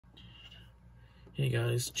Hey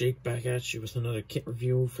guys, Jake back at you with another kit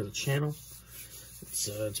review for the channel.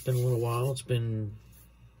 It's been a little while. It's been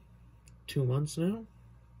 2 months now,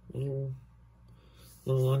 a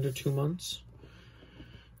little under 2 months,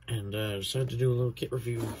 and I decided to do a little kit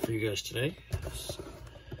review for you guys today.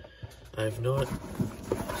 I've not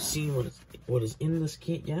seen what is in this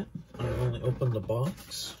kit yet. I've only opened the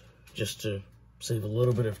box just to save a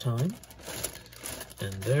little bit of time,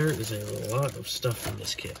 and there is a lot of stuff in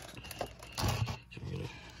this kit.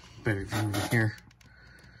 Better view over here.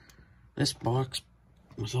 This box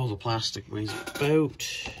with all the plastic weighs about,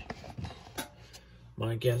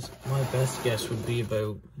 my best guess would be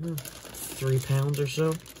about 3 pounds or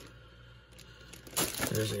so.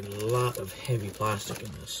 There's a lot of heavy plastic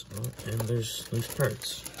in this, and there's loose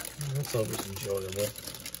parts. That's always enjoyable.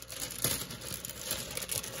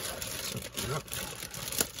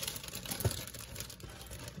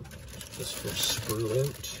 This first screw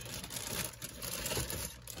out.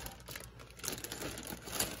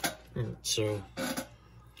 So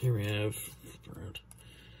here we have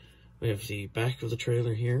the back of the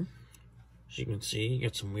trailer here. As you can see, you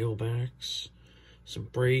got some wheel backs, some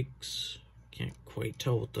brakes. Can't quite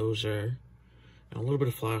tell what those are. And a little bit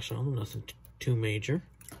of flash on them, nothing too major.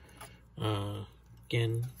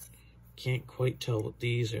 Again, can't quite tell what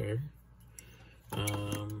these are.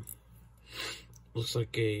 Looks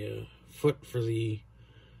like a foot for the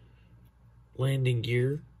landing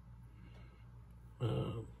gear.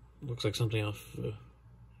 Looks like something off a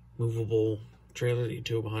movable trailer that you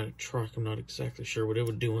tow behind a truck. I'm not exactly sure what it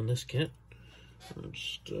would do in this kit. I'll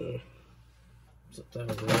just set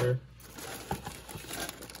that over there.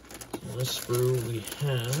 On this screw we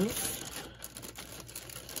have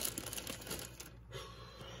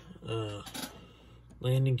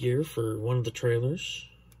landing gear for one of the trailers.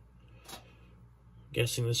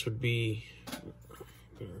 Guessing this would be,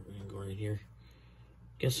 go right here.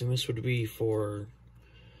 Guessing this would be for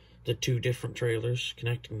the 2 different trailers,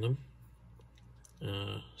 connecting them.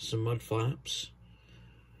 Some mud flaps.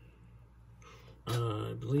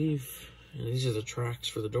 I believe these are the tracks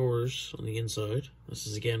for the doors on the inside. This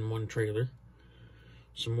is again one trailer.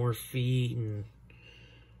 Some more feet and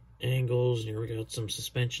angles, and here we got some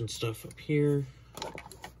suspension stuff up here.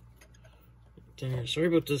 There. Sorry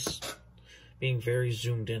about this being very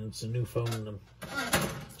zoomed in. It's a new phone and I'm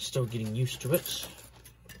still getting used to it.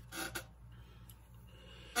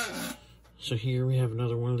 So here we have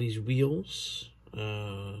another one of these wheels.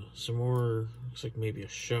 Some more, looks like maybe a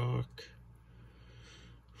shock.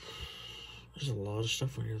 There's a lot of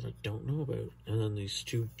stuff on here that I don't know about. And then these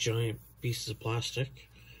 2 giant pieces of plastic.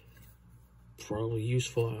 Probably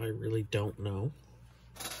useful, I really don't know.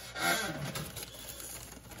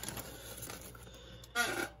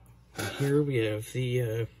 And here we have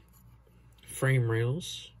the frame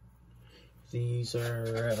rails. These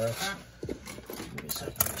are, give me a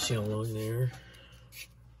second, see how long they are.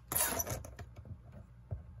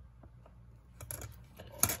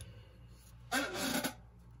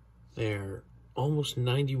 They're almost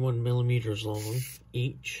 91 millimeters long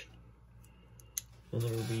each, and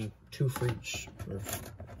there will be 2 for each,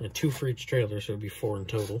 or 2 for each trailer, so it would be 4 in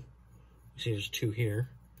total. You see, there's 2 here.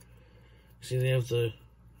 See, they have the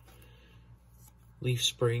leaf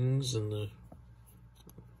springs and the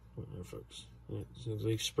folks.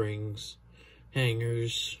 Leaf springs,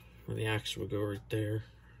 hangers, where the axle would go right there.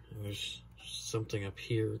 And there's something up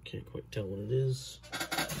here, can't quite tell what it is.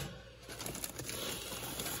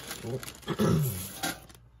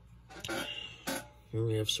 Here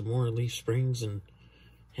we have some more leaf springs and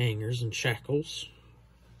hangers and shackles.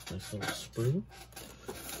 Nice little sprue.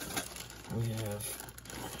 We have,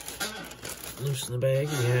 loose in the bag,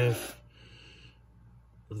 we have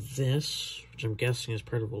this, which I'm guessing is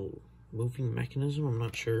part of a moving mechanism, I'm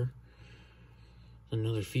not sure.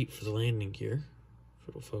 Another feet for the landing gear. If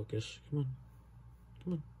it'll focus. Come on.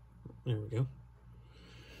 Come on. There we go.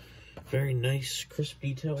 Very nice, crisp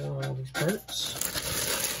detail on all these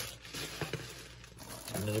parts.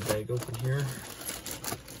 Another bag open here.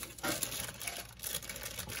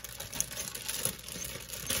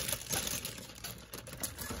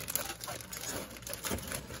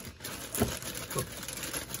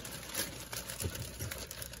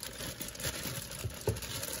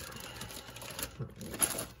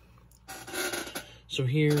 So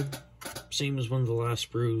here, same as one of the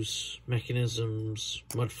last sprues, mechanisms,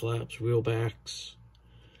 mud flaps, wheel backs,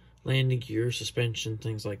 landing gear, suspension,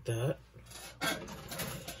 things like that.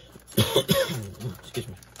 Excuse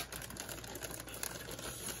me.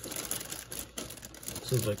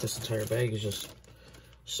 Seems like this entire bag is just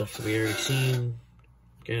stuff that we already seen.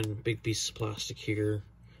 Again, big piece of plastic here.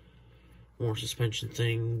 More suspension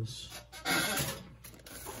things.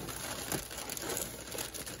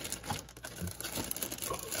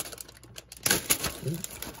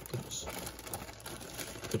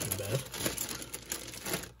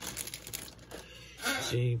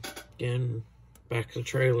 See, again, back of the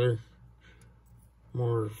trailer.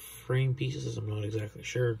 More frame pieces, I'm not exactly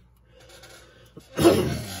sure.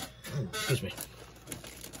 Excuse me.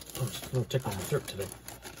 I'm just a little tickle in my throat today.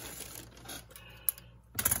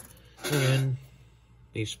 Again,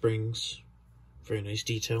 these springs, very nice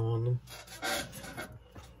detail on them.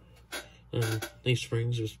 And these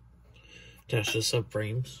springs was attached to the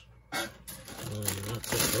subframes. And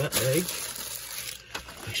that's it for that leg.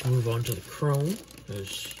 Let's move on to the chrome.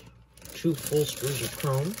 There's 2 full screws of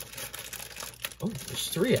chrome. Oh, there's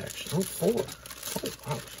 3 actually. Oh, 4. Oh, wow,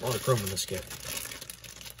 there's a lot of chrome in this kit.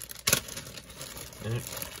 And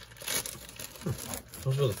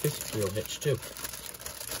those were the 50 wheel hitch too.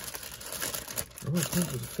 Oh, it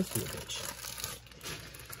comes with a 50 wheel hitch.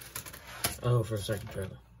 Oh, for a second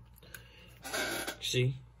trailer.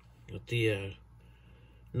 See, got the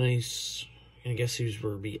nice, I guess these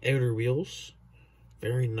would be outer wheels.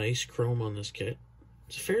 Very nice chrome on this kit.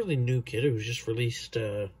 It's a fairly new kit. It was just released,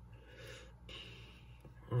 I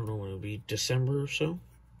don't know when it'll be, December or so?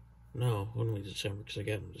 No, only December, because I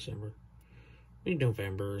got it in December. Maybe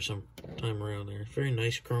November or some time around there. Very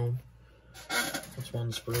nice chrome. That's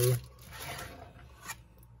one sprue.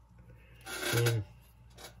 And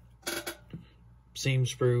same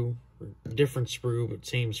sprue, or different sprue, but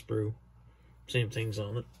same sprue. Same things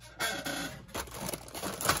on it.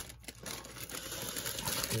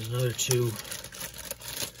 There's another 2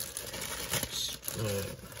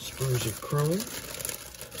 sprues of chrome.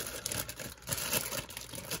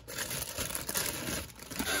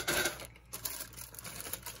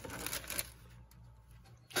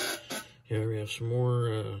 Here we have some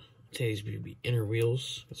more, these would be inner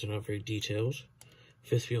wheels, but they're not very detailed.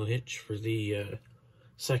 5th wheel hitch for the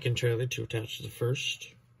second trailer to attach to the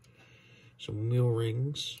first. Some wheel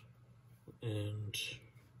rings, and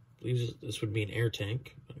I believe this would be an air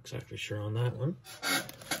tank. Not exactly sure on that one.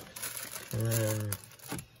 And then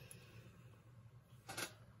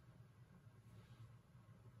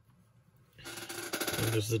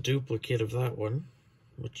there's the duplicate of that one,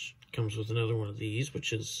 which comes with another one of these,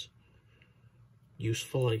 which is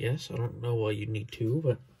useful, I guess. I don't know why you'd need 2,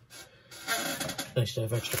 but nice to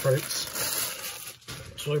have extra parts.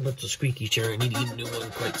 Sorry about the squeaky chair. I need to get a new one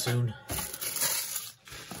quite soon.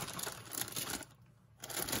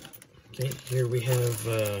 Okay, here we have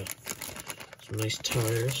some nice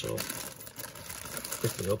tires. I'll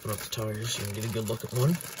quickly open up the tires so you can get a good look at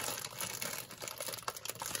one.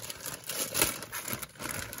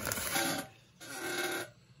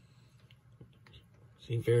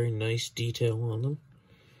 See, very nice detail on them.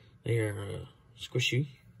 They are squishy,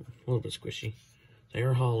 a little bit squishy. They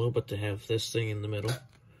are hollow, but they have this thing in the middle,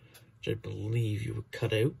 which I believe you would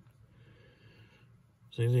cut out.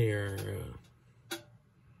 So they are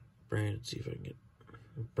branded, see if I can get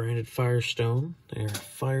branded Firestone. They are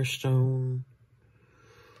Firestone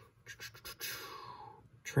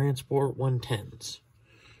Transport 110s.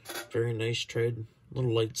 Very nice tread. A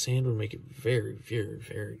little light sand would make it very, very,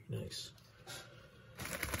 very nice.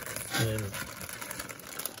 And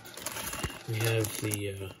we have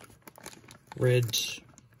the red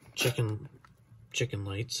chicken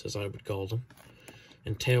lights, as I would call them,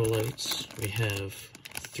 and tail lights. We have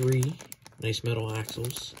 3 nice metal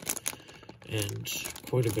axles and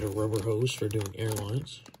quite a bit of rubber hose for doing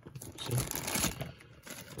airlines. See?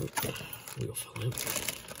 Oh, wheel fell out.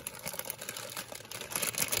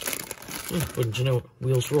 Wouldn't you know it?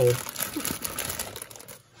 Wheels roll.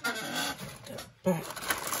 Back.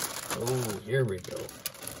 Oh, here we go.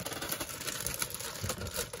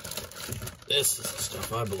 This is the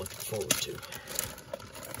stuff I've been looking forward to.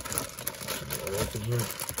 Open here.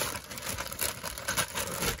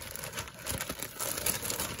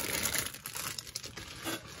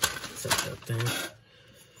 Set that there.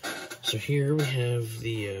 So here we have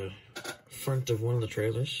the front of one of the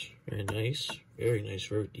trailers. Very nice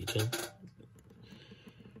road detail.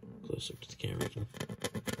 Close up to the camera.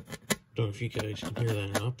 Don't know if you guys can hear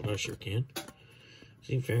that or not, but I sure can.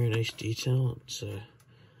 See, very nice detail. It's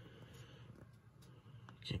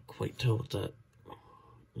can't quite tell what that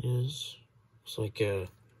is. It's like a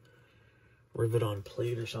rivet on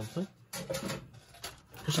plate or something.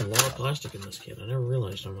 There's a lot of plastic in this kit. I never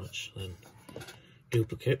realized how much. Then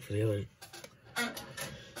duplicate for the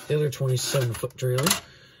other 27-foot trailer,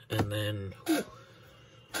 and then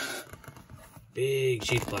big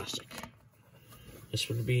sheet of plastic. This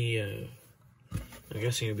would be, I'm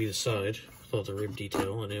guessing it would be the side with all the rib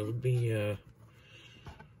detail, and it would be,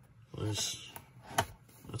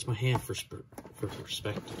 that's my hand for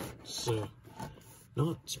perspective. It's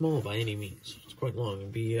not small by any means. It's quite long.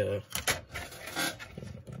 It'd be,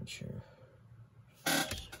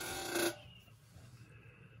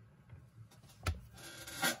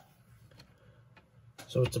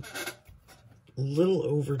 So it's a little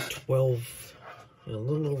over 12, a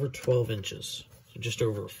little over 12 inches, so just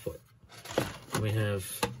over a foot. And we have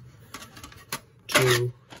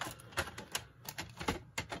 2,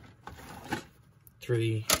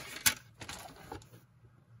 3,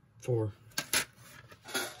 4,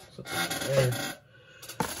 something there,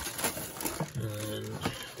 and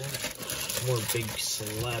more big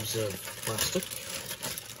slabs of plastic.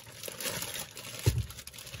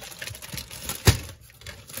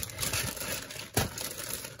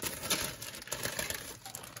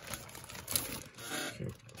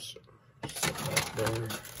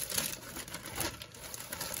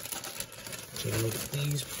 Take a look at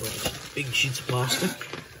these big sheets of plastic.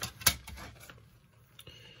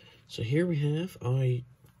 So here we have, I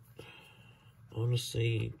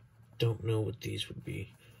honestly don't know what these would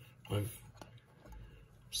be. I've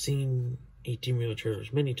seen 18-wheeler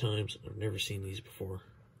trailers many times. I've never seen these before.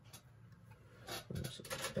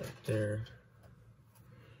 Back there.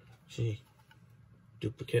 See,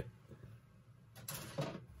 duplicate.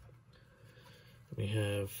 We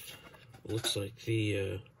have, looks like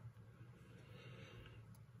the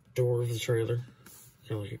door of the trailer,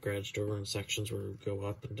 kind of like a garage door in sections where it would go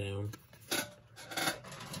up and down.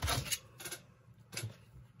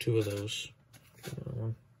 2 of those.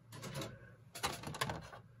 One.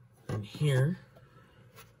 And here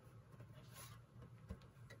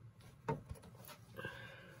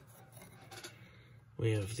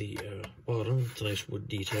we have the bottom. It's a nice wood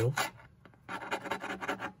detail. I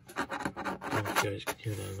don't know if you guys can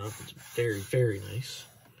hear that enough. It's very, very nice.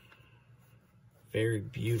 Very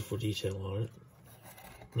beautiful detail on it.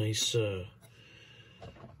 Nice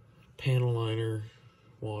panel liner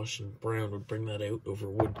wash, and brown would bring that out over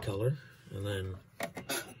wood color. And then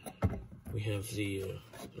we have the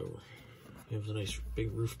nice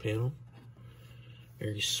big roof panel.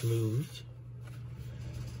 Very smooth.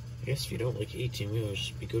 I guess if you don't like 18-wheelers,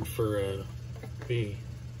 it'd be good for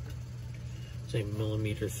say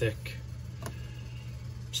millimeter thick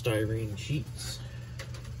styrene sheets.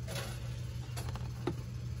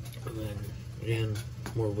 And then again,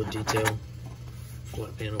 more wood detail,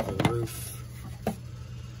 flat panel for the roof.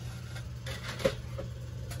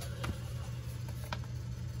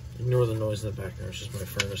 Ignore the noise in the background, it's just my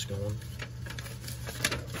furnace going.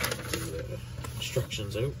 The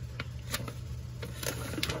instructions out.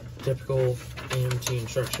 Typical AMT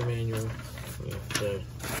instruction manual. We have to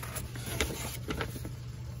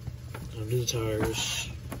undo the tires,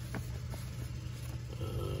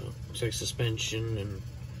 looks like suspension and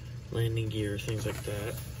landing gear, things like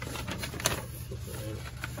that.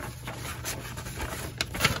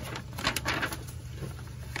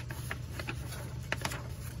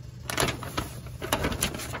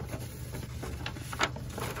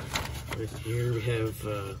 Right here we have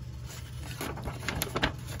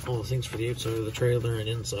all the things for the outside of the trailer and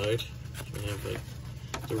inside. So we have like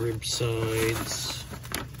the rib sides,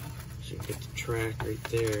 so you get the track right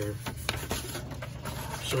there.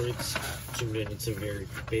 So it's zoomed in, it's a very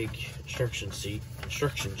big instruction sheet,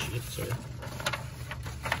 sorry.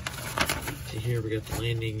 So here we got the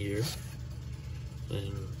landing gear,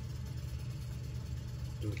 and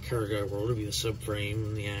in the car guy world it'll be the subframe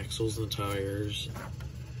and the axles and the tires,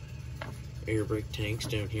 air brake tanks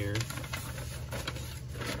down here.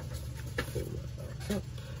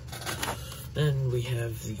 Then we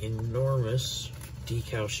have the enormous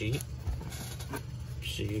decal sheet.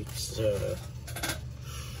 See, it's a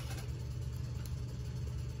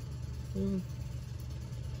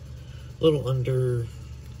little under,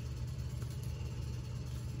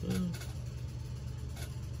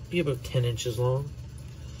 be about 10 inches long,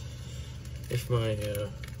 if my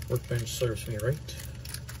workbench serves me right.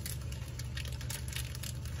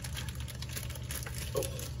 Oh,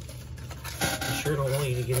 I sure don't want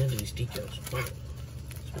you to get into these decals. Wow,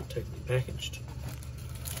 it's been tightly packaged.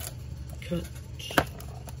 Cut.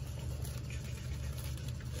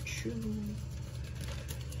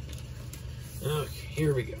 Okay,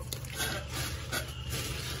 here we go.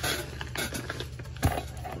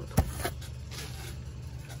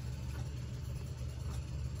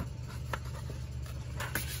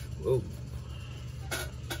 Whoa.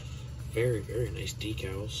 Very, very nice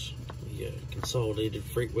decals. The consolidated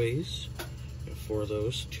freightways. Got 4 of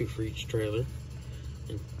those, 2 for each trailer,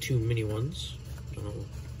 and 2 mini ones. I don't know,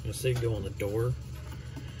 I guess they go on the door,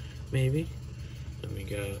 maybe. Then we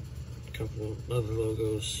got a couple of other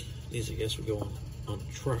logos. These, I guess, would go on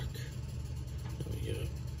the truck. Then we got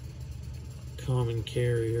common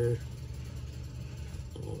carrier,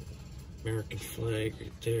 little American flag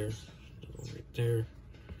right there, right there.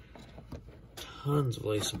 Tons of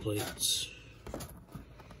license plates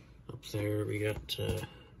up up there, we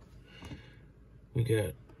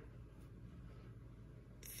got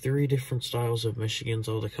 3 different styles of Michigans,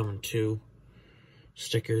 all that come in 2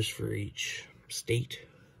 stickers for each state.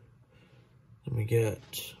 And we got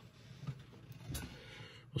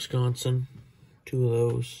Wisconsin, 2 of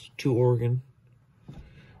those, 2 Oregon.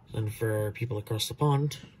 Then for our people across the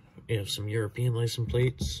pond, we have some European license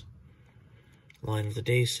plates, line of the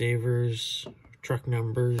day savers, truck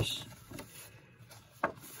numbers.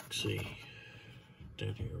 Let's see,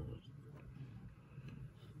 down here.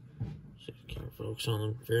 See the camera focus on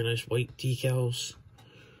them. Very nice white decals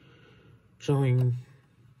showing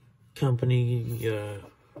company,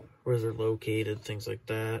 where they're located, things like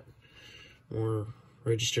that. More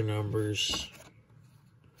register numbers.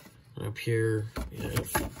 And up here, you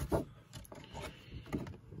have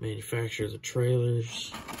manufacturer of the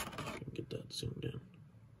trailers. Get that zoomed in.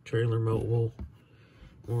 Trailer mobile.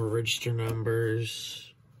 More register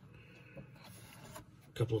numbers.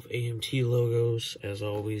 A couple of AMT logos, as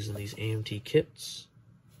always, in these AMT kits.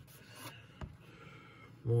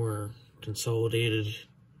 More consolidated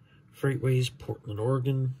freightways, Portland,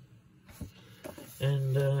 Oregon.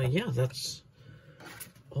 And yeah, that's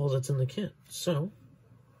all that's in the kit. So,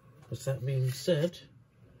 with that being said,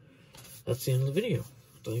 that's the end of the video.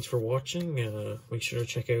 Thanks for watching. Make sure to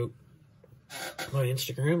check out my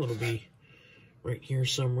Instagram. It'll be right here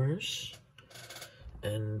somewheres.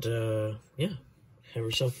 And yeah, have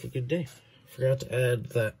yourself a good day. Forgot to add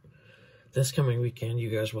that this coming weekend, you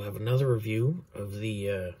guys will have another review of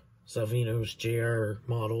the Salvino's JR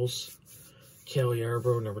models. Cal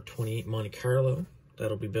Yarbrough number 28 Monte Carlo.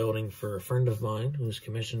 That'll be building for a friend of mine who's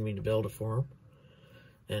commissioned me to build it for him.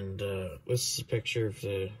 And this is a picture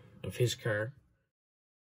of his car.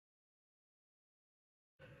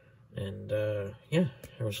 And yeah,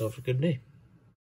 have yourself a good day.